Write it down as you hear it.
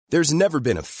There's never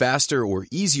been a faster or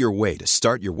easier way to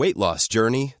start your weight loss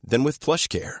journey than with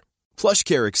PlushCare.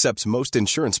 PlushCare accepts most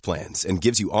insurance plans and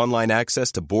gives you online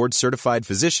access to board-certified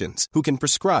physicians who can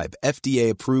prescribe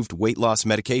FDA-approved weight loss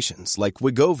medications like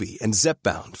Wegovy and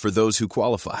Zepbound for those who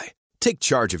qualify. Take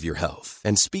charge of your health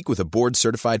and speak with a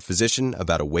board-certified physician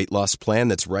about a weight loss plan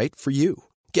that's right for you.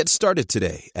 Get started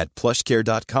today at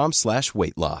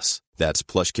plushcare.com/weight loss. That's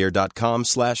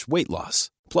plushcare.com/weight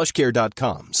loss.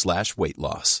 plushcare.com/weight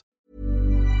loss.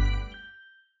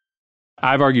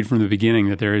 I've argued from the beginning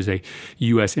that there is a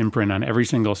U.S. imprint on every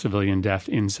single civilian death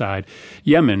inside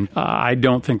Yemen. I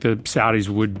don't think the Saudis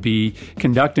would be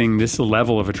conducting this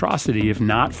level of atrocity if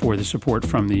not for the support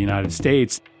from the United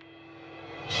States.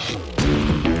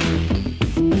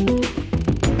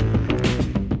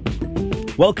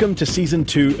 Welcome to Season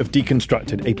 2 of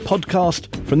Deconstructed, a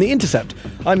podcast from The Intercept.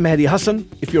 I'm Mehdi Hasan.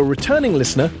 If you're a returning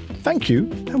listener, thank you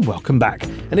and welcome back.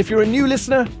 And if you're a new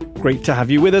listener, great to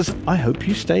have you with us. I hope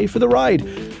you stay for the ride.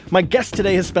 My guest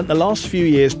today has spent the last few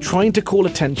years trying to call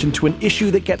attention to an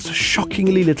issue that gets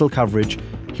shockingly little coverage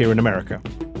here in America: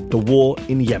 the war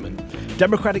in Yemen.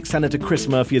 Democratic Senator Chris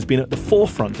Murphy has been at the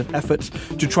forefront of efforts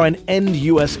to try and end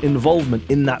US involvement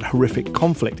in that horrific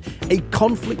conflict, a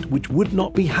conflict which would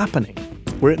not be happening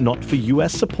were it not for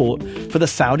US support for the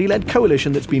Saudi-led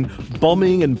coalition that's been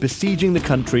bombing and besieging the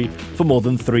country for more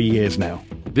than 3 years now.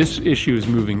 This issue is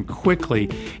moving quickly,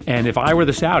 and if I were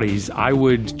the Saudis, I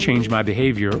would change my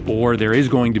behavior, or there is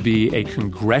going to be a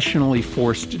congressionally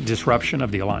forced disruption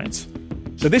of the alliance.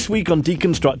 So this week on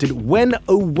Deconstructed,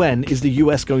 when is the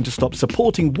US going to stop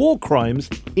supporting war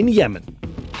crimes in Yemen?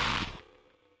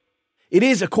 It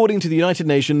is, according to the United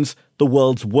Nations, the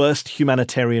world's worst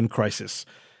humanitarian crisis.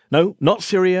 No, not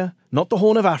Syria, not the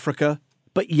Horn of Africa,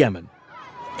 but Yemen.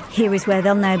 Here is where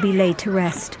they'll now be laid to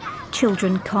rest.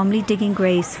 Children calmly digging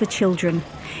graves for children.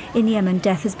 In Yemen,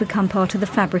 death has become part of the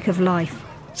fabric of life.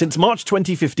 Since March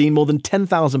 2015, more than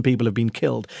 10,000 people have been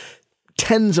killed,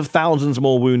 tens of thousands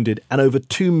more wounded, and over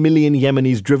 2 million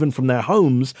Yemenis driven from their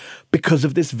homes because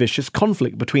of this vicious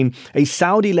conflict between a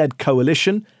Saudi-led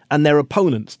coalition and their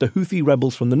opponents, the Houthi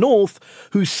rebels from the north,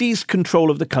 who seized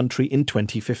control of the country in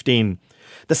 2015.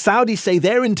 The Saudis say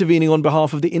they're intervening on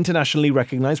behalf of the internationally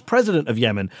recognised president of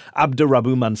Yemen,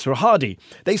 Abdurrabbu Mansur Hadi.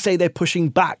 They say they're pushing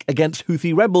back against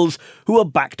Houthi rebels who are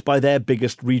backed by their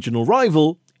biggest regional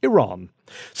rival, Iran.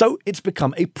 So it's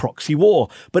become a proxy war,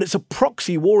 but it's a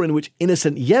proxy war in which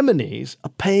innocent Yemenis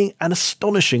are paying an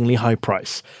astonishingly high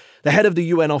price. The head of the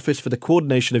UN Office for the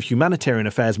Coordination of Humanitarian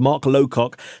Affairs, Mark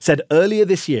Lowcock, said earlier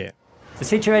this year, "The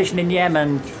situation in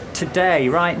Yemen today,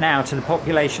 right now, to the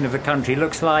population of the country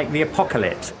looks like the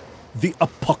apocalypse." The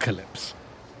apocalypse.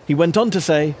 He went on to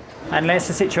say, "Unless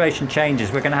the situation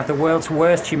changes, we're going to have the world's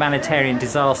worst humanitarian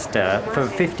disaster for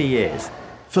 50 years.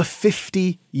 For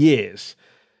 50 years.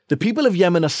 The people of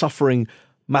Yemen are suffering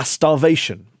mass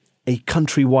starvation, a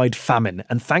countrywide famine,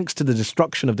 and thanks to the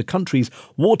destruction of the country's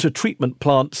water treatment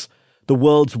plants, the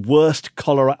world's worst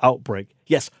cholera outbreak.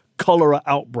 Yes, cholera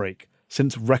outbreak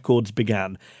since records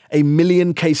began. 1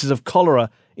 million cases of cholera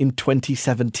in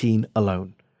 2017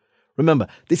 alone. Remember,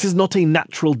 this is not a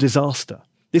natural disaster.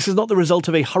 This is not the result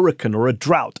of a hurricane or a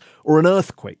drought or an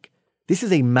earthquake. This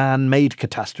is a man-made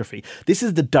catastrophe. This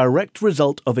is the direct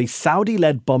result of a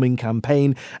Saudi-led bombing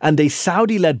campaign and a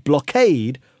Saudi-led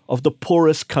blockade of the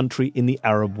poorest country in the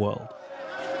Arab world.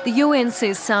 The UN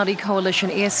says Saudi coalition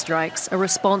airstrikes are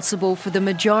responsible for the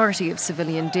majority of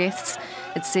civilian deaths.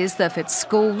 It says they've hit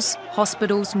schools,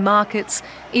 hospitals, markets,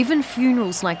 even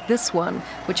funerals like this one,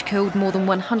 which killed more than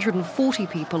 140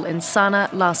 people in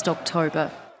Sana'a last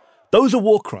October. Those are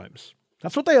war crimes.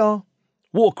 That's what they are.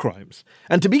 War crimes.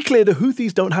 And to be clear, the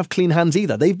Houthis don't have clean hands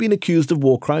either. They've been accused of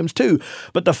war crimes too.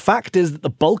 But the fact is that the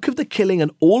bulk of the killing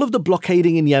and all of the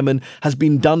blockading in Yemen has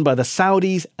been done by the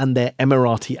Saudis and their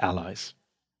Emirati allies.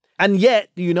 And yet,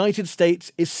 the United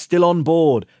States is still on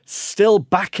board, still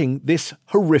backing this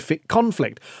horrific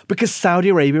conflict, because Saudi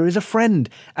Arabia is a friend,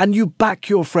 and you back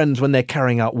your friends when they're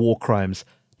carrying out war crimes.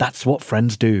 That's what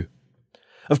friends do.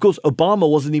 Of course, Obama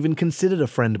wasn't even considered a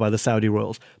friend by the Saudi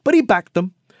royals, but he backed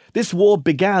them. This war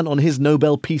began on his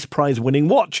Nobel Peace Prize winning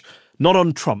watch, not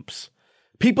on Trump's.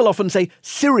 People often say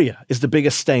Syria is the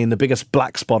biggest stain, the biggest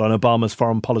black spot on Obama's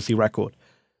foreign policy record.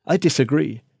 I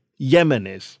disagree. Yemen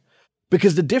is.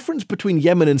 Because the difference between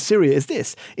Yemen and Syria is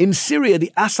this. In Syria,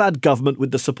 the Assad government,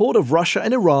 with the support of Russia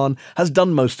and Iran, has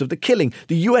done most of the killing.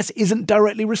 The US isn't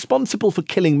directly responsible for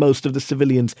killing most of the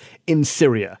civilians in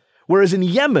Syria. Whereas in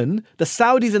Yemen, the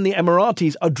Saudis and the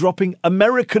Emiratis are dropping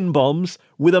American bombs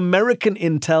with American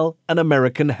intel and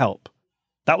American help.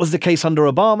 That was the case under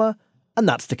Obama, and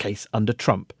that's the case under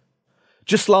Trump.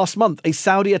 Just last month, a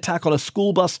Saudi attack on a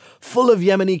school bus full of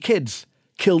Yemeni kids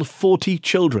killed 40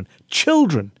 children.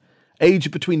 Children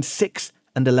aged between 6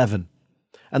 and 11.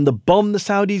 And the bomb the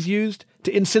Saudis used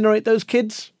to incinerate those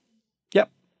kids? Yep,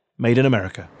 made in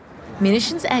America.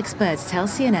 Munitions experts tell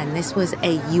CNN this was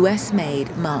a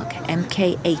US-made Mark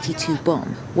Mk-82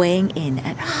 bomb, weighing in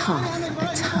at half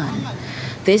a ton.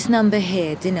 This number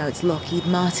here denotes Lockheed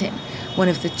Martin, one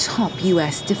of the top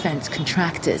US defense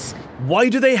contractors. Why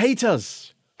do they hate us?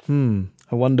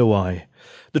 I wonder why.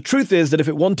 The truth is that if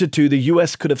it wanted to, the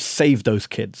US could have saved those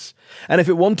kids. And if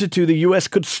it wanted to, the US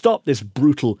could stop this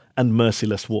brutal and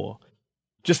merciless war.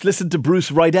 Just listen to Bruce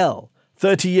Riedel,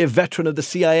 30-year veteran of the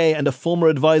CIA and a former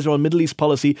advisor on Middle East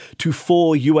policy to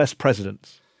 4 US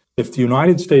presidents. If the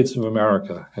United States of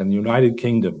America and the United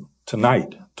Kingdom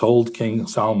tonight told King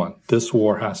Salman this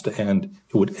war has to end,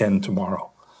 it would end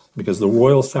tomorrow. Because the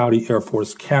Royal Saudi Air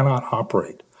Force cannot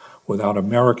operate without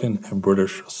American and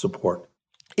British support.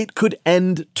 It could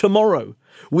end tomorrow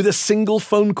with a single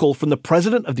phone call from the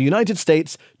President of the United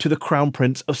States to the Crown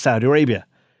Prince of Saudi Arabia.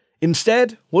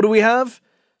 Instead, what do we have?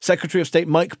 Secretary of State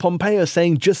Mike Pompeo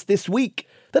saying just this week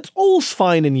that all's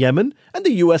fine in Yemen and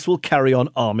the US will carry on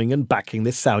arming and backing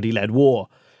this Saudi-led war.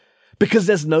 Because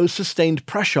there's no sustained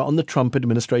pressure on the Trump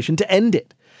administration to end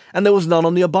it. And there was none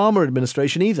on the Obama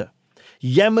administration either.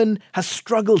 Yemen has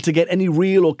struggled to get any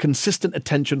real or consistent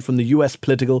attention from the US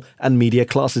political and media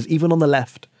classes, even on the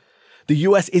left. The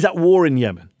US is at war in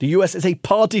Yemen. The US is a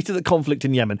party to the conflict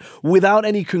in Yemen without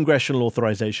any congressional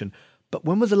authorization. But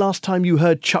when was the last time you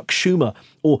heard Chuck Schumer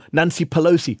or Nancy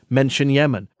Pelosi mention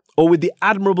Yemen? Or with the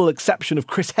admirable exception of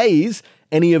Chris Hayes,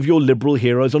 any of your liberal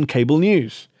heroes on cable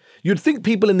news? You'd think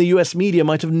people in the US media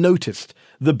might have noticed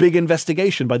the big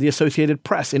investigation by the Associated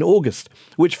Press in August,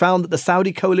 which found that the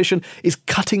Saudi coalition is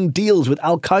cutting deals with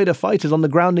al-Qaeda fighters on the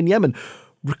ground in Yemen,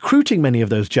 recruiting many of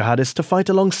those jihadists to fight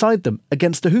alongside them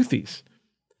against the Houthis.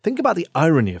 Think about the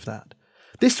irony of that.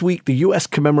 This week, the US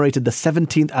commemorated the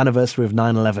 17th anniversary of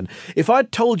 9/11. If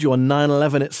I'd told you on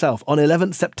 9/11 itself, on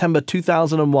 11th September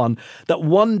 2001, that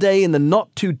one day in the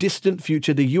not-too-distant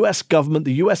future, the US government,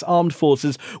 the US armed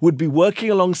forces, would be working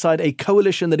alongside a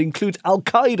coalition that includes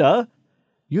al-Qaeda,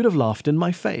 you'd have laughed in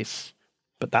my face.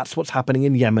 But that's what's happening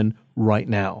in Yemen right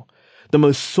now. The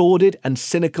most sordid and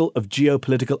cynical of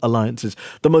geopolitical alliances,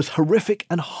 the most horrific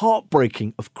and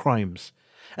heartbreaking of crimes.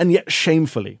 And yet,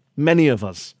 shamefully, many of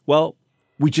us, well,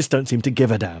 we just don't seem to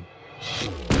give a damn.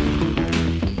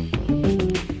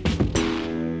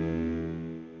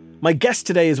 My guest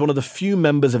today is one of the few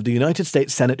members of the United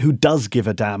States Senate who does give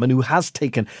a damn and who has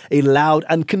taken a loud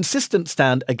and consistent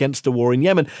stand against the war in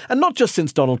Yemen, and not just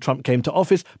since Donald Trump came to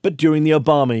office, but during the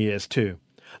Obama years too.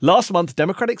 Last month,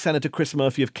 Democratic Senator Chris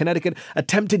Murphy of Connecticut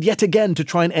attempted yet again to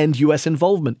try and end US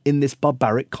involvement in this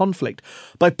barbaric conflict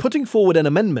by putting forward an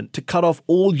amendment to cut off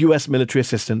all US military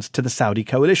assistance to the Saudi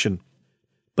coalition.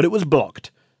 But it was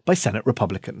blocked by Senate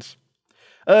Republicans.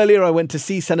 Earlier, I went to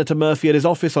see Senator Murphy at his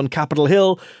office on Capitol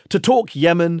Hill to talk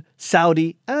Yemen,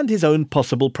 Saudi, and his own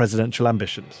possible presidential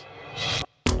ambitions.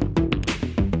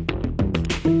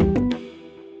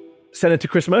 Senator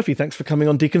Chris Murphy, thanks for coming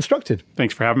on Deconstructed.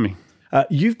 Thanks for having me.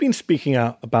 You've been speaking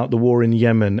out about the war in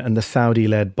Yemen and the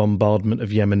Saudi-led bombardment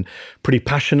of Yemen pretty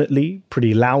passionately,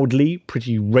 pretty loudly,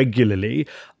 pretty regularly,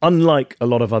 unlike a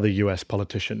lot of other US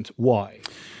politicians. Why?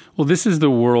 Well, this is the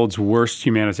world's worst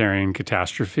humanitarian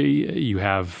catastrophe. You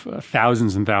have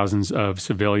thousands and thousands of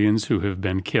civilians who have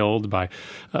been killed by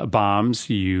bombs.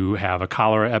 You have a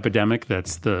cholera epidemic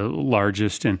that's the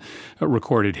largest in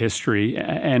recorded history.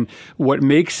 And what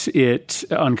makes it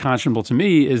unconscionable to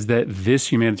me is that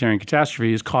this humanitarian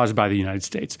catastrophe is caused by the United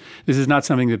States. This is not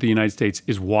something that the United States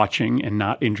is watching and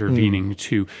not intervening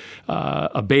to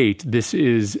abate. This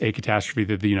is a catastrophe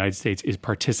that the United States is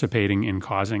participating in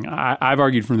causing. I've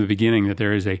argued from the beginning that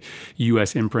there is a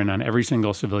U.S. imprint on every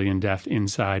single civilian death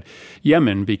inside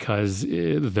Yemen because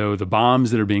though the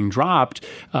bombs that are being dropped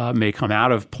may come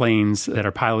out of planes that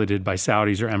are piloted by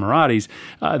Saudis or Emiratis,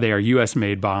 they are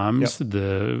U.S.-made bombs. Yep.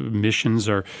 The missions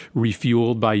are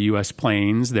refueled by U.S.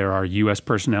 planes. There are U.S.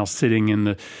 personnel sitting in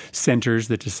the centers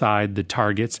that decide the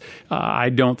targets. I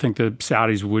don't think the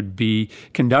Saudis would be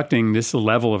conducting this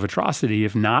level of atrocity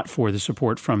if not for the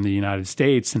support from the United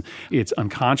States. And it's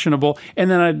unconscionable. And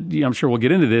then I'm sure we'll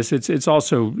get into this. It's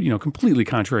also completely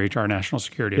contrary to our national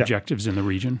security objectives in the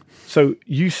region. So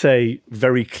you say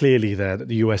very clearly there that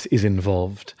the U.S. is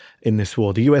involved in this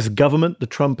war. The U.S. government, the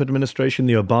Trump administration,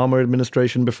 the Obama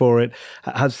administration before it,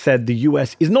 has said the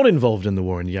U.S. is not involved in the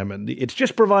war in Yemen. It's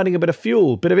just providing a bit of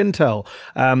fuel, bit of intel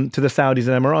to the Saudis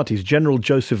and Emiratis. General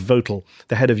Joseph Votel,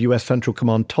 the head of U.S. Central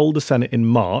Command, told the Senate in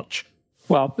March,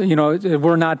 Well,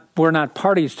 we're not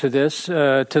parties to this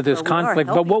conflict,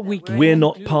 but what we're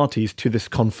not parties to this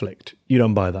conflict. You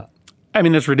don't buy that? I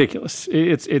mean, that's ridiculous.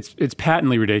 It's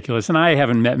patently ridiculous. And I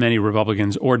haven't met many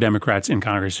Republicans or Democrats in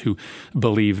Congress who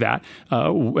believe that.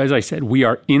 As I said, we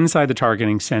are inside the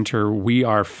targeting center. We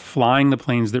are flying the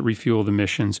planes that refuel the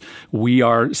missions. We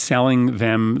are selling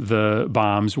them the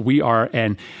bombs. We are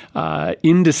an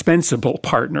indispensable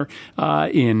partner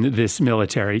in this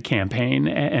military campaign.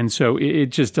 And so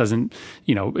it just doesn't,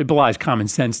 it belies common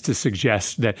sense to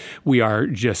suggest that we are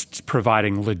just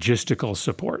providing logistical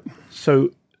support.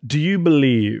 So do you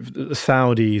believe that the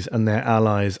Saudis and their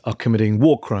allies are committing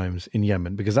war crimes in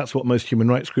Yemen? Because that's what most human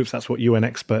rights groups, that's what UN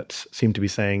experts seem to be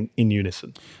saying in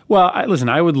unison. Well, listen,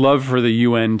 I would love for the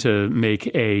UN to make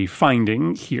a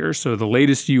finding here. So the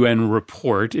latest UN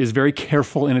report is very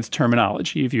careful in its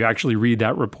terminology. If you actually read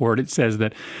that report, it says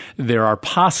that there are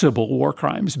possible war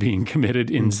crimes being committed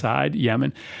inside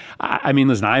Yemen. I mean,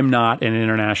 listen, I'm not an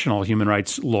international human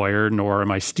rights lawyer, nor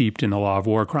am I steeped in the law of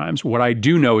war crimes. What I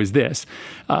do know is this.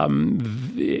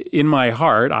 In my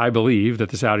heart, I believe that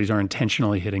the Saudis are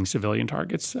intentionally hitting civilian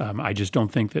targets. I just don't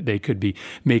think that they could be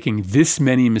making this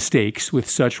many mistakes with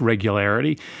such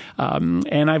regularity.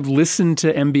 And I've listened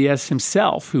to MBS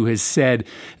himself, who has said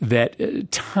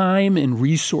that time and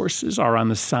resources are on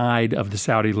the side of the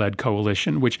Saudi-led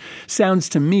coalition, which sounds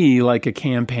to me like a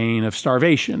campaign of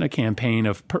starvation, a campaign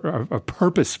of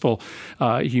purposeful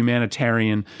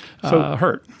humanitarian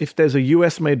hurt. If there's a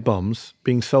US-made bombs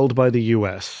being sold by the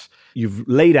US, you've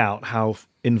laid out how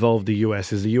involved the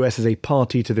US is. The US is a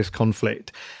party to this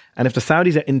conflict. And if the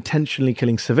Saudis are intentionally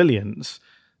killing civilians,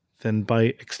 then by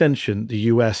extension, the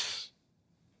US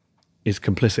is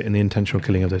complicit in the intentional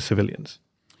killing of those civilians.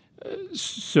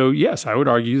 So, yes, I would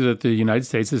argue that the United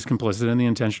States is complicit in the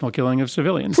intentional killing of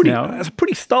civilians. That's a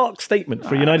pretty stark statement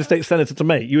for a United States senator to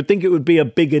make. You would think it would be a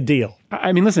bigger deal.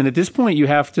 I mean, listen, at this point, you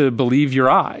have to believe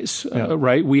your eyes,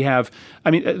 right? The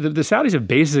Saudis have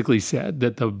basically said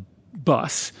that the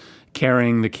bus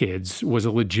carrying the kids was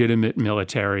a legitimate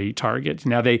military target.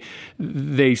 Now, they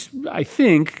I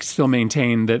think, still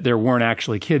maintain that there weren't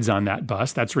actually kids on that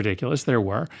bus. That's ridiculous. There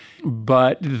were.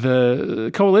 But the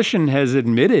coalition has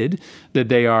admitted that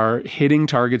they are hitting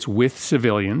targets with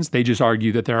civilians. They just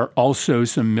argue that there are also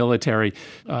some military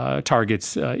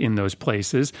targets in those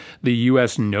places. The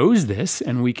U.S. knows this,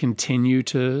 and we continue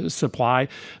to supply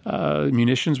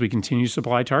munitions. We continue to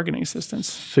supply targeting assistance.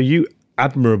 So you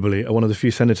admirably are one of the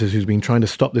few senators who's been trying to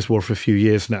stop this war for a few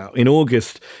years now. In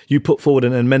August, you put forward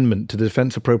an amendment to the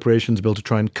Defense Appropriations Bill to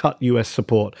try and cut US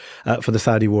support for the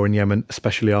Saudi war in Yemen,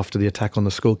 especially after the attack on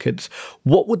the school kids.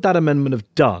 What would that amendment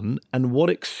have done, and what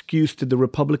excuse did the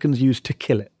Republicans use to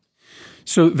kill it?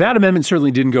 So that amendment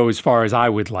certainly didn't go as far as I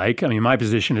would like. I mean, my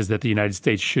position is that the United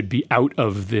States should be out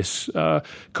of this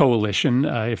coalition.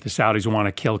 If the Saudis want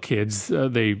to kill kids,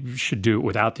 they should do it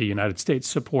without the United States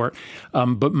support.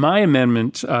 But my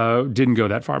amendment didn't go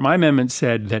that far. My amendment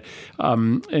said that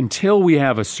until we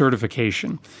have a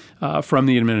certification from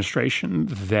the administration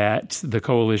that the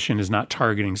coalition is not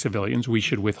targeting civilians, we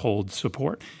should withhold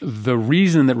support. The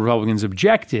reason that Republicans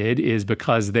objected is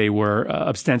because they were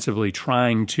ostensibly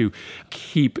trying to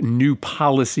keep new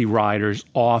policy riders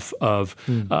off of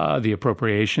the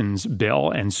appropriations bill.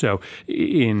 And so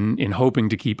in hoping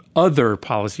to keep other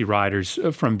policy riders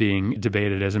from being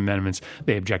debated as amendments,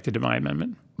 they objected to my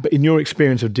amendment. But in your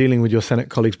experience of dealing with your Senate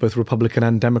colleagues, both Republican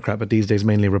and Democrat, but these days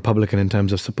mainly Republican in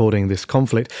terms of supporting this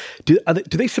conflict, do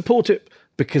they support it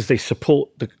because they support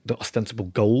the ostensible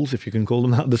goals, if you can call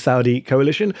them that, of the Saudi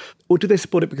coalition? Or do they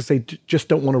support it because they just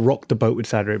don't want to rock the boat with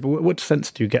Saudi Arabia? What sense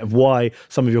do you get of why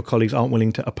some of your colleagues aren't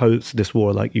willing to oppose this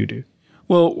war like you do?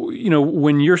 Well,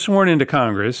 when you're sworn into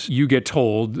Congress, you get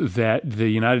told that the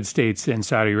United States and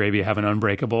Saudi Arabia have an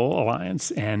unbreakable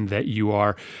alliance and that you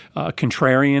are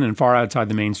contrarian and far outside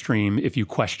the mainstream if you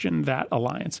question that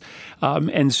alliance.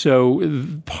 And so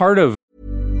part of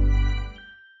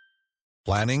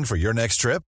Planning for your next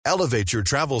trip? Elevate your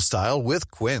travel style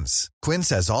with Quince. Quince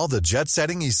has all the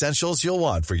jet-setting essentials you'll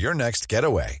want for your next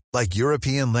getaway, like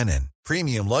European linen,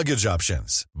 premium luggage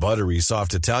options, buttery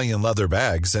soft Italian leather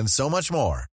bags, and so much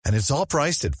more. And it's all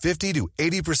priced at 50 to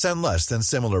 80% less than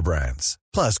similar brands.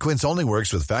 Plus, Quince only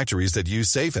works with factories that use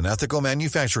safe and ethical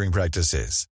manufacturing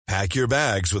practices. Pack your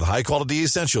bags with high-quality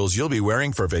essentials you'll be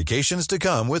wearing for vacations to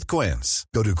come with Quince.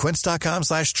 Go to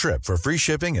quince.com/trip for free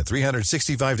shipping and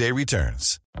 365-day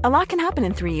returns. A lot can happen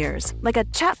in 3 years, like a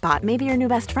chatbot may be your new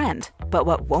best friend. But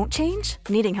what won't change?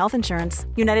 Needing health insurance.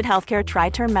 United Healthcare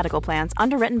Tri-Term Medical Plans,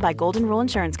 underwritten by Golden Rule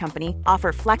Insurance Company,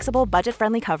 offer flexible,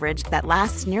 budget-friendly coverage that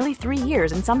lasts nearly 3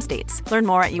 years in some states. Learn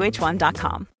more at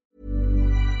uh1.com.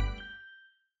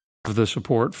 the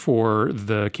support for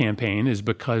the campaign is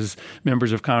because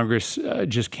members of Congress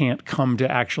just can't come to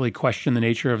actually question the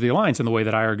nature of the alliance in the way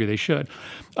that I argue they should.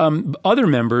 Other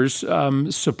members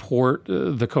support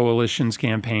the coalition's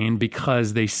campaign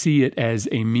because they see it as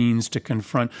a means to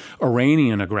confront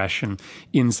Iranian aggression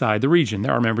inside the region.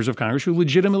 There are members of Congress who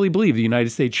legitimately believe the United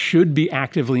States should be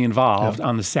actively involved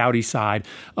on the Saudi side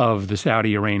of the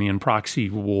Saudi-Iranian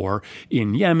proxy war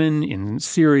in Yemen, in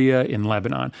Syria, in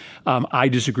Lebanon. I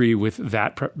disagree with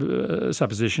that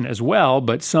supposition as well,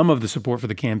 but some of the support for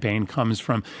the campaign comes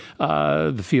from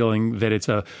the feeling that it's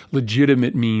a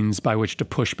legitimate means by which to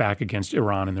push back against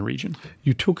Iran in the region.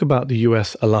 You talk about the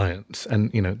U.S. alliance,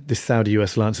 and, this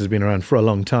Saudi-U.S. alliance has been around for a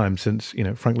long time, since,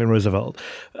 Franklin Roosevelt.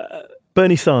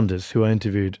 Bernie Sanders, who I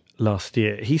interviewed last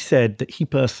year, he said that he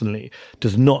personally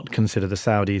does not consider the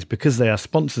Saudis, because they are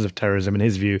sponsors of terrorism in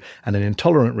his view and an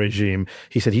intolerant regime,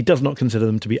 he said he does not consider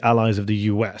them to be allies of the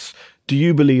US. Do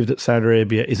you believe that Saudi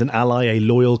Arabia is an ally, a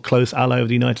loyal, close ally of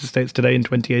the United States today in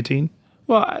 2018?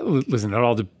 Well, listen,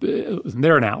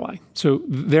 they're an ally. So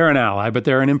they're an ally, but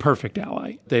they're an imperfect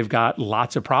ally. They've got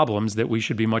lots of problems that we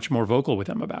should be much more vocal with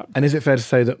them about. And is it fair to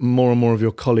say that more and more of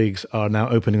your colleagues are now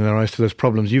opening their eyes to those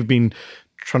problems? You've been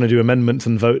trying to do amendments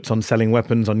and votes on selling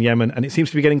weapons on Yemen, and it seems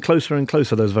to be getting closer and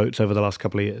closer, those votes, over the last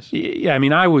couple of years. Yeah,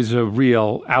 I was a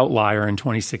real outlier in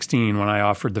 2016 when I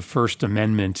offered the first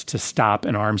amendment to stop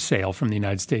an arms sale from the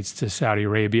United States to Saudi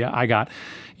Arabia. I got,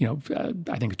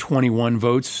 I think 21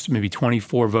 votes, maybe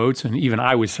 24 votes, and even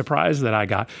I was surprised that I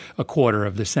got a quarter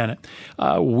of the Senate.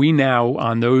 We now,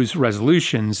 on those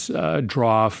resolutions,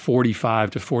 draw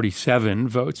 45 to 47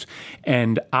 votes,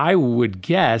 and I would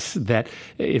guess that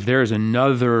if there is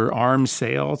another arms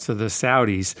sale to the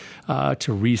Saudis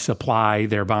to resupply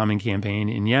their bombing campaign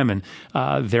in Yemen,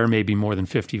 there may be more than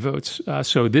 50 votes.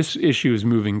 So this issue is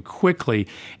moving quickly,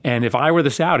 and if I were the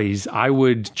Saudis, I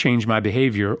would change my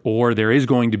behavior, or there is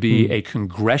going to be a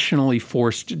congressionally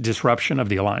forced disruption of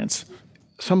the alliance.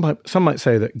 Some might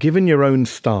say that given your own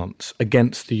stance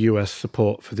against the US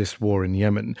support for this war in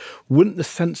Yemen, wouldn't the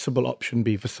sensible option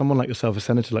be for someone like yourself, a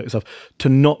senator like yourself, to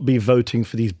not be voting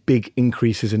for these big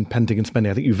increases in Pentagon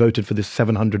spending? I think you voted for this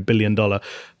 $700 billion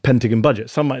Pentagon budget.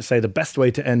 Some might say the best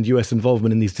way to end US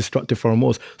involvement in these destructive foreign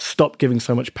wars, stop giving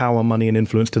so much power, money and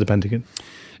influence to the Pentagon.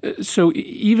 So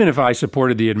even if I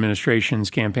supported the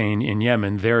administration's campaign in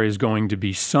Yemen, there is going to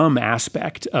be some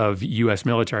aspect of U.S.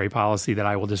 military policy that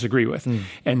I will disagree with.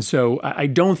 And so I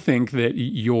don't think that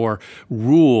your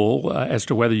rule as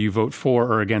to whether you vote for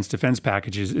or against defense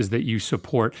packages is that you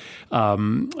support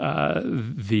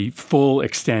the full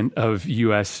extent of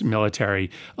U.S.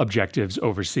 military objectives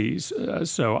overseas.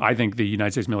 So I think the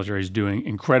United States military is doing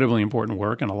incredibly important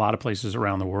work in a lot of places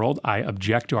around the world. I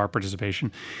object to our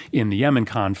participation in the Yemen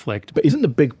conflict. But isn't the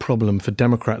big problem for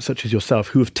Democrats such as yourself,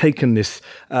 who have taken this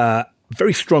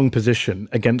very strong position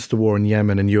against the war in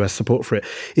Yemen and US support for it,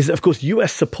 is that, of course,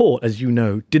 US support, as you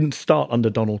know, didn't start under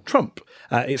Donald Trump.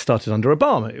 It started under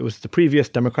Obama. It was the previous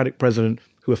Democratic president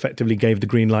who effectively gave the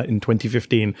green light in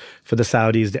 2015 for the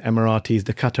Saudis, the Emiratis,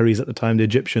 the Qataris at the time, the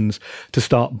Egyptians, to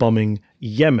start bombing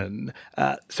Yemen.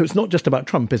 So it's not just about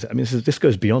Trump, is it? This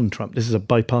goes beyond Trump. This is a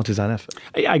bipartisan effort.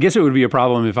 I guess it would be a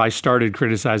problem if I started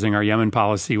criticizing our Yemen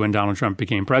policy when Donald Trump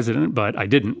became president, but I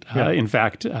didn't. Yeah. In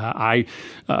fact, I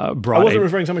brought I wasn't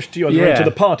referring so much to you, I was referring to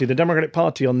the party, the Democratic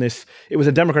Party on this. It was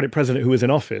a Democratic president who was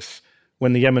in office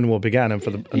when the Yemen war began and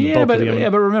for the bulk of the Yemen. Yeah,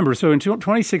 but remember, so in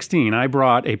 2016, I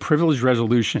brought a privileged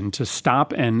resolution to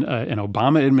stop an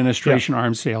Obama administration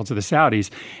arms sale to the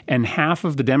Saudis, and half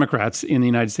of the Democrats in the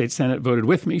United States Senate voted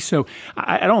with me. So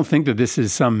I don't think that this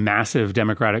is some massive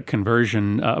Democratic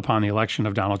conversion upon the election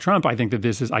of Donald Trump. I think that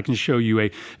this is, I can show you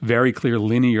a very clear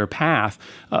linear path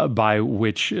by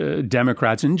which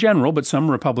Democrats in general, but some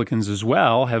Republicans as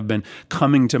well, have been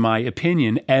coming to my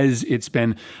opinion as it's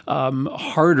been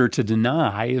harder to deny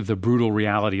the brutal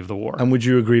reality of the war. And would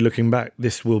you agree, looking back,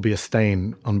 this will be a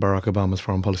stain on Barack Obama's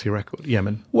foreign policy record,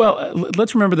 Yemen? Well,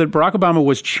 let's remember that Barack Obama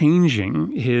was changing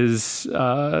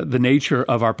the nature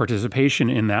of our participation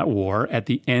in that war at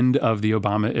the end of the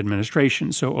Obama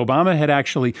administration. So Obama had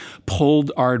actually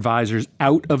pulled our advisors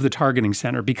out of the targeting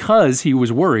center because he was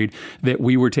worried that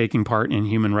we were taking part in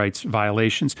human rights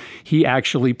violations. He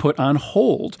actually put on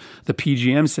hold the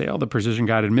PGM sale, the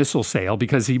precision-guided missile sale,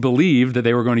 because he believed that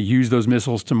they were going to use those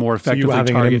missiles to more effectively target.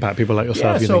 So you were having an impact, people like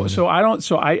yourself. Yeah,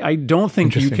 I don't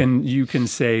think you can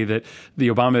say that the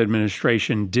Obama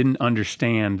administration didn't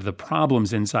understand the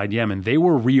problems inside Yemen. They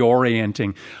were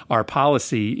reorienting our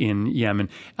policy in Yemen,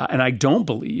 and I don't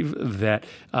believe that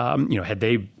had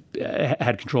they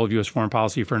had control of U.S. foreign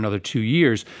policy for another 2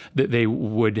 years, that they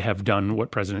would have done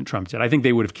what President Trump did. I think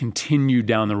they would have continued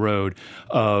down the road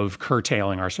of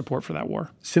curtailing our support for that war.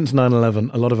 Since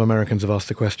 9/11, a lot of Americans have asked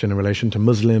the question in relation to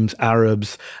Muslims,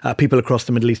 Arabs, people across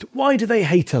the Middle East. Why do they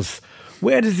hate us?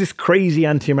 Where does this crazy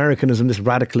anti-Americanism, this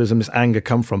radicalism, this anger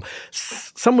come from?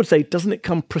 Some would say, doesn't it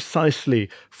come precisely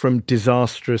from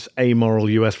disastrous, amoral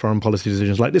US foreign policy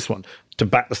decisions like this one, to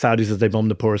back the Saudis as they bomb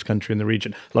the poorest country in the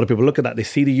region? A lot of people look at that. They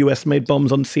see the US-made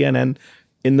bombs on CNN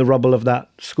in the rubble of that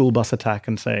school bus attack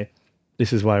and say,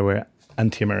 this is why we're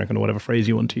anti-American, or whatever phrase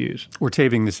you want to use. We're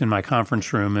taping this in my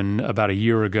conference room, and about a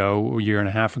year and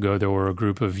a half ago, there were a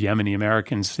group of Yemeni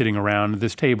Americans sitting around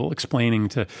this table explaining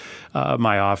to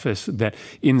my office that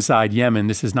inside Yemen,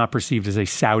 this is not perceived as a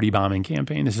Saudi bombing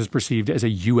campaign. This is perceived as a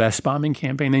U.S. bombing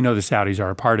campaign. They know the Saudis are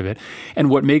a part of it. And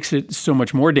what makes it so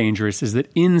much more dangerous is that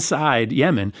inside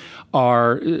Yemen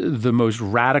are the most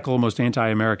radical, most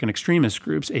anti-American extremist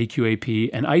groups, AQAP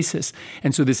and ISIS.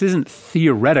 And so this isn't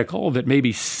theoretical that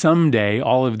maybe someday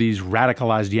all of these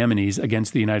radicalized Yemenis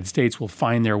against the United States will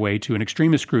find their way to an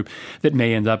extremist group that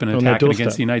may end up in an attack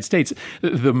against the United States.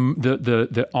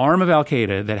 The arm of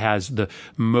al-Qaeda that has the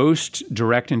most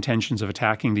direct intentions of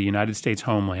attacking the United States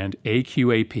homeland,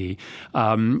 AQAP,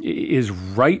 is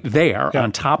right there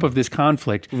on top of this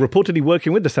conflict. Reportedly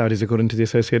working with the Saudis, according to the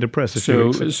Associated Press.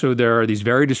 So there are these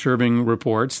very disturbing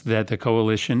reports that the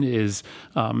coalition is,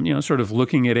 sort of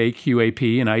looking at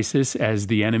AQAP and ISIS as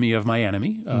the enemy of my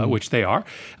enemy, which they are.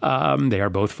 They are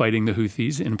both fighting the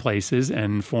Houthis in places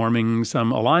and forming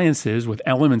some alliances with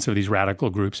elements of these radical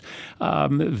groups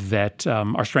that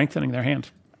are strengthening their hand.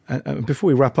 Before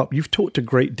we wrap up, you've talked a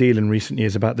great deal in recent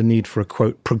years about the need for a,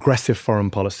 quote, progressive foreign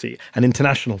policy, an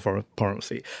international foreign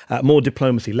policy, more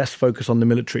diplomacy, less focus on the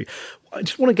military. I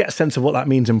just want to get a sense of what that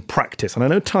means in practice. And I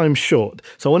know time's short,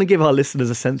 so I want to give our listeners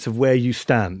a sense of where you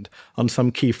stand on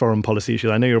some key foreign policy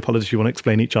issues. I know you're a politician, you want to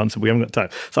explain each answer, but we haven't got time.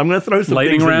 So I'm going to throw some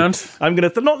lightning round. I'm going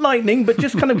to, not lightning, but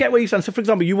just kind of get where you stand. So, for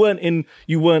example, you weren't in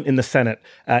the Senate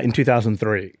in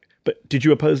 2003, but did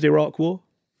you oppose the Iraq War?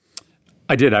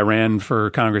 I did. I ran for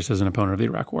Congress as an opponent of the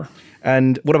Iraq War.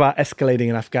 And what about escalating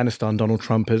in Afghanistan? Donald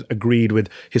Trump has agreed with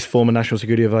his former National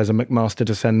Security Advisor, McMaster,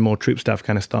 to send more troops to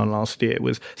Afghanistan last year.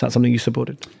 Is that something you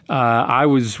supported? I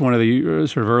was one of the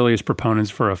sort of earliest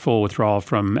proponents for a full withdrawal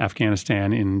from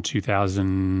Afghanistan in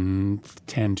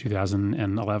 2010,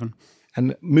 2011.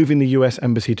 And moving the U.S.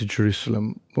 embassy to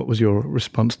Jerusalem, what was your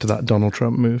response to that Donald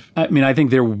Trump move? I mean, I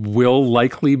think there will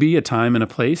likely be a time and a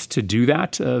place to do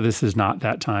that. This is not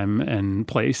that time and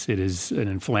place. It is an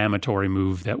inflammatory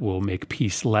move that will make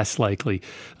peace less likely,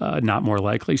 not more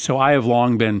likely. So I have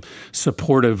long been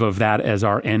supportive of that as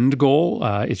our end goal.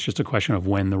 It's just a question of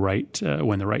when the right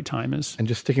time is. And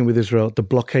just sticking with Israel, the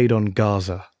blockade on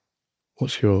Gaza.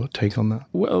 What's your take on that?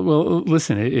 Well,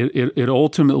 listen, it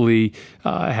ultimately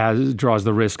draws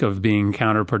the risk of being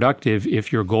counterproductive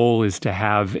if your goal is to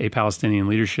have a Palestinian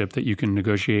leadership that you can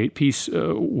negotiate peace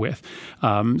with.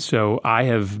 So I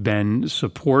have been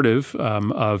supportive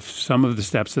of some of the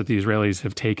steps that the Israelis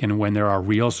have taken when there are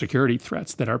real security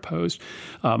threats that are posed.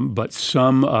 But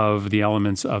some of the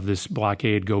elements of this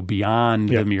blockade go beyond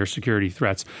the mere security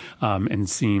threats and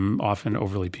seem often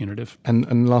overly punitive.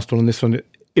 And last one on this one,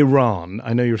 Iran.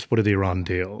 I know you're supportive of the Iran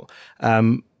deal.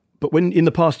 But when in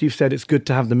the past you've said it's good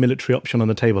to have the military option on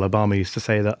the table, Obama used to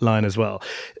say that line as well.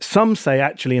 Some say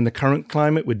actually in the current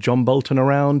climate with John Bolton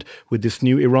around, with this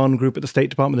new Iran group at the State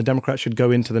Department, the Democrats should go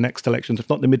into the next elections, if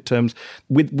not the midterms,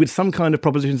 with some kind of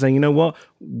proposition saying, you know what,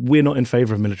 we're not in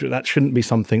favor of military. That shouldn't be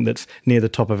something that's near the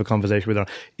top of a conversation with Iran.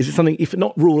 Is it something, if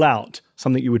not rule out,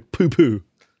 something you would poo-poo?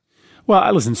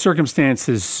 Well, listen,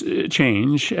 circumstances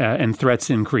change and threats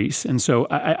increase. And so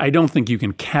I don't think you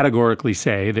can categorically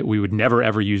say that we would never,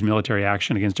 ever use military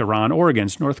action against Iran or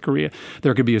against North Korea.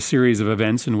 There could be a series of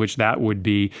events in which that would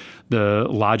be the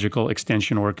logical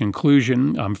extension or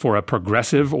conclusion for a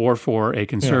progressive or for a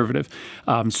conservative.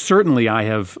 Yeah. Certainly, I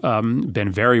have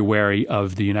been very wary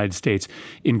of the United States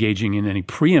engaging in any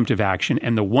preemptive action.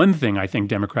 And the one thing I think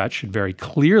Democrats should very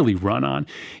clearly run on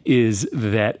is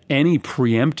that any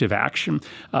preemptive action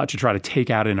to try to take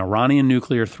out an Iranian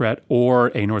nuclear threat or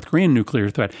a North Korean nuclear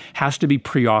threat has to be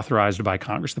pre-authorized by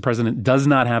Congress. The president does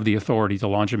not have the authority to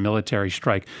launch a military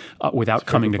strike without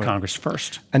coming to Congress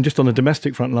first. And just on the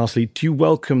domestic front, lastly, do you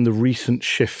welcome the recent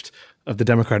shift of the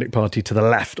Democratic Party to the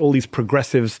left? All these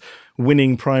progressives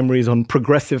winning primaries on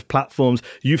progressive platforms.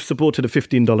 You've supported a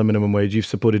 $15 minimum wage. You've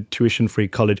supported tuition-free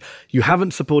college. You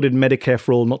haven't supported Medicare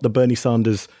for all, not the Bernie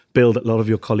Sanders bill that a lot of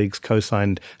your colleagues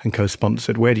co-signed and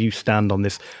co-sponsored. Where do you stand on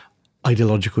this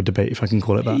ideological debate, if I can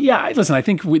call it that. Yeah, listen, I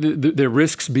think there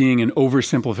risks being an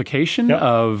oversimplification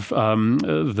of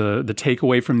the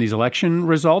takeaway from these election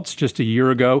results. Just a year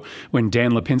ago, when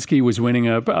Dan Lipinski was winning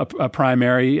a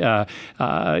primary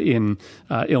in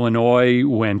Illinois,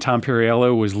 when Tom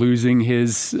Perriello was losing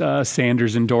his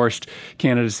Sanders-endorsed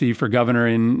candidacy for governor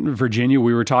in Virginia,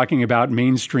 we were talking about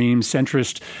mainstream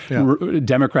centrist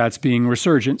Democrats being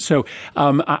resurgent. So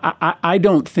I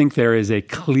don't think there is a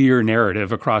clear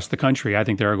narrative across the country. I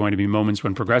think there are going to be moments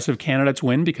when progressive candidates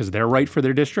win because they're right for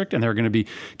their district, and there are going to be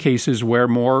cases where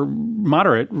more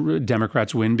moderate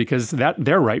Democrats win because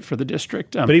they're right for the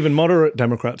district. But even moderate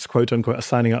Democrats, quote unquote, are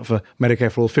signing up for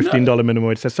Medicare for all, $15 minimum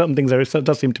wage. There's certain things there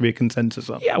does seem to be a consensus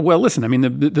on. Yeah, well, listen, I mean,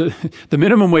 the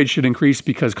minimum wage should increase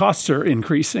because costs are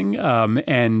increasing,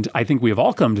 and I think we have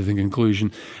all come to the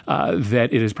conclusion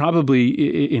that it is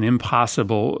probably an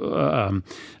impossible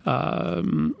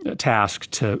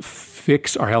task to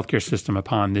fix our healthcare system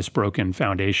upon this broken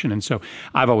foundation. And so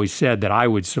I've always said that I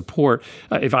would support,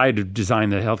 if I had to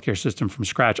design the healthcare system from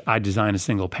scratch, I'd design a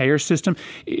single payer system.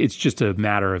 It's just a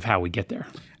matter of how we get there.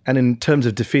 And in terms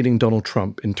of defeating Donald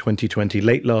Trump in 2020,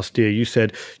 late last year, you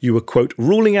said you were, quote,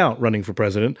 ruling out running for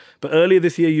president. But earlier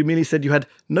this year, you merely said you had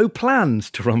no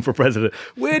plans to run for president.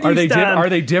 Where do you stand? Are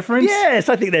they different? Yes,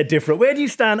 I think they're different. Where do you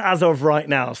stand as of right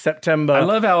now, September 2018?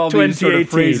 I love how all these sort of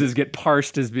phrases get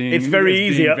parsed as being It's very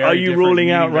easy. Are you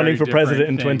ruling out running for president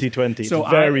in 2020? So it's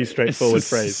a very straightforward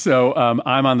phrase. So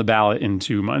I'm on the ballot in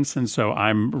 2 months, and so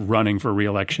I'm running for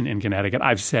re-election in Connecticut.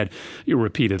 I've said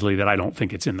repeatedly that I don't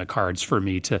think it's in the cards for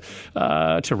me to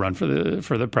run for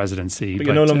the presidency. But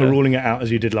you're no longer ruling it out as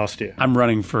you did last year. I'm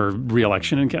running for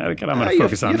re-election in Connecticut. I'm going to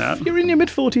focus on that. You're in your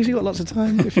mid-40s. You've got lots of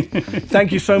time.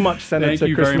 Thank you so much,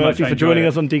 Senator Chris Murphy, for joining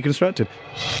us on Deconstructed.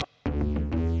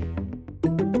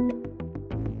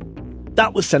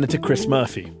 That was Senator Chris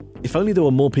Murphy. If only there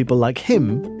were more people like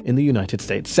him in the United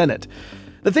States Senate.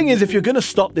 The thing is, if you're going to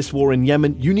stop this war in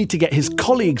Yemen, you need to get his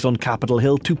colleagues on Capitol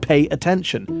Hill to pay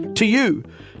attention. To you.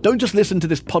 Don't just listen to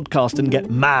this podcast and get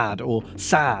mad or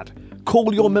sad.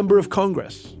 Call your member of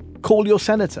Congress. Call your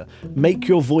senator. Make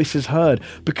your voices heard.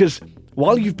 Because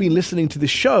while you've been listening to this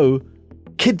show,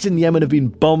 kids in Yemen have been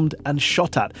bombed and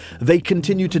shot at. They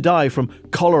continue to die from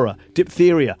cholera,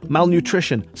 diphtheria,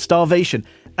 malnutrition, starvation.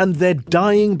 And they're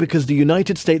dying because the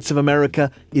United States of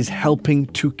America is helping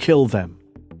to kill them.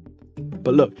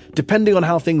 But look, depending on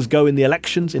how things go in the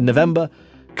elections in November,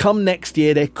 come next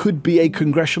year there could be a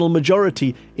congressional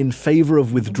majority in favour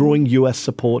of withdrawing US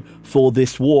support for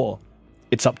this war.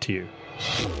 It's up to you.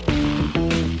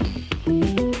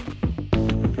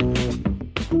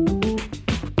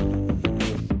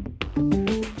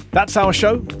 That's our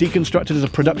show. Deconstructed is a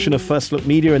production of First Look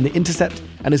Media and The Intercept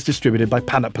and is distributed by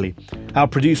Panoply. Our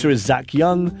producer is Zach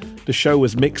Young. The show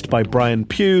was mixed by Brian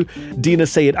Pugh. Dina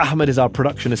Sayed Ahmed is our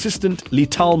production assistant.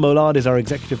 Lital Molad is our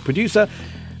executive producer.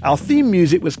 Our theme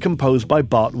music was composed by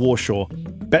Bart Warshaw.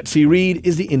 Betsy Reed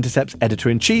is The Intercept's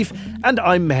editor-in-chief, and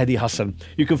I'm Mehdi Hassan.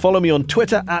 You can follow me on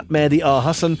Twitter at Mehdi R.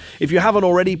 Hassan. If you haven't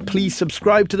already, please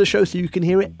subscribe to the show so you can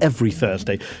hear it every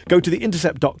Thursday. Go to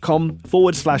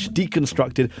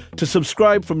theintercept.com/deconstructed to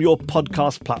subscribe from your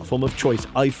podcast platform of choice,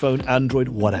 iPhone, Android,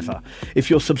 whatever. If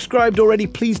you're subscribed already,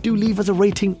 please do leave us a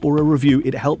rating or a review.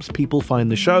 It helps people find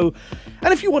the show.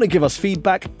 And if you want to give us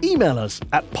feedback, email us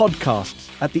at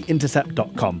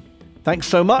podcasts@theintercept.com. Thanks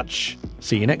so much.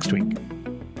 See you next week.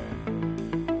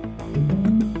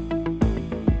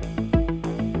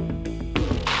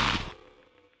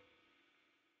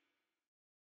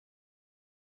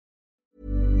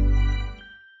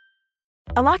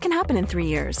 A lot can happen in 3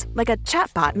 years, like a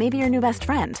chatbot may be your new best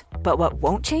friend. But what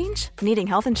won't change? Needing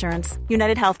health insurance.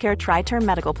 United Healthcare Tri-Term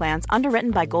Medical Plans,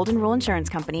 underwritten by Golden Rule Insurance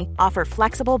Company, offer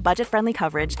flexible, budget-friendly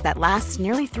coverage that lasts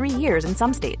nearly 3 years in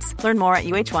some states. Learn more at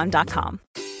UH1.com.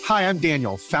 Hi, I'm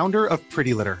Daniel, founder of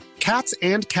Pretty Litter. Cats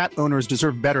and cat owners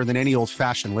deserve better than any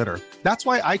old-fashioned litter. That's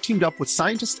why I teamed up with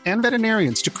scientists and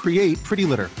veterinarians to create Pretty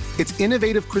Litter. Its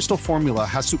innovative crystal formula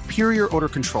has superior odor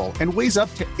control and weighs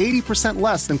up to 80%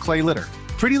 less than clay litter.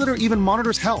 Pretty Litter even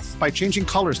monitors health by changing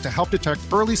colors to help detect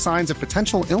early signs of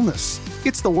potential illness.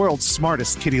 It's the world's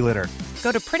smartest kitty litter.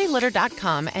 Go to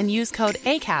prettylitter.com and use code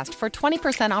ACAST for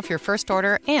 20% off your first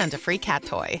order and a free cat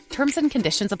toy. Terms and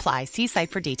conditions apply. See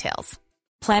site for details.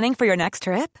 Planning for your next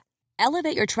trip?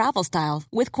 Elevate your travel style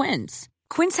with Quince.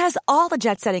 Quince has all the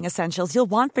jet-setting essentials you'll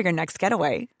want for your next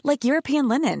getaway, like European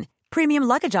linen, premium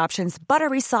luggage options,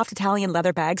 buttery soft Italian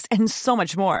leather bags, and so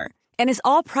much more. And is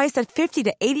all priced at 50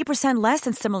 to 80% less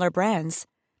than similar brands.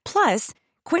 Plus,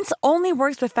 Quince only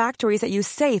works with factories that use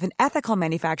safe and ethical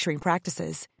manufacturing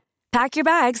practices. Pack your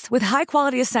bags with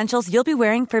high-quality essentials you'll be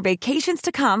wearing for vacations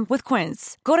to come with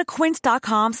Quince. Go to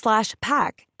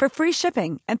quince.com/pack for free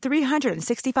shipping and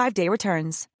 365-day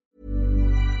returns.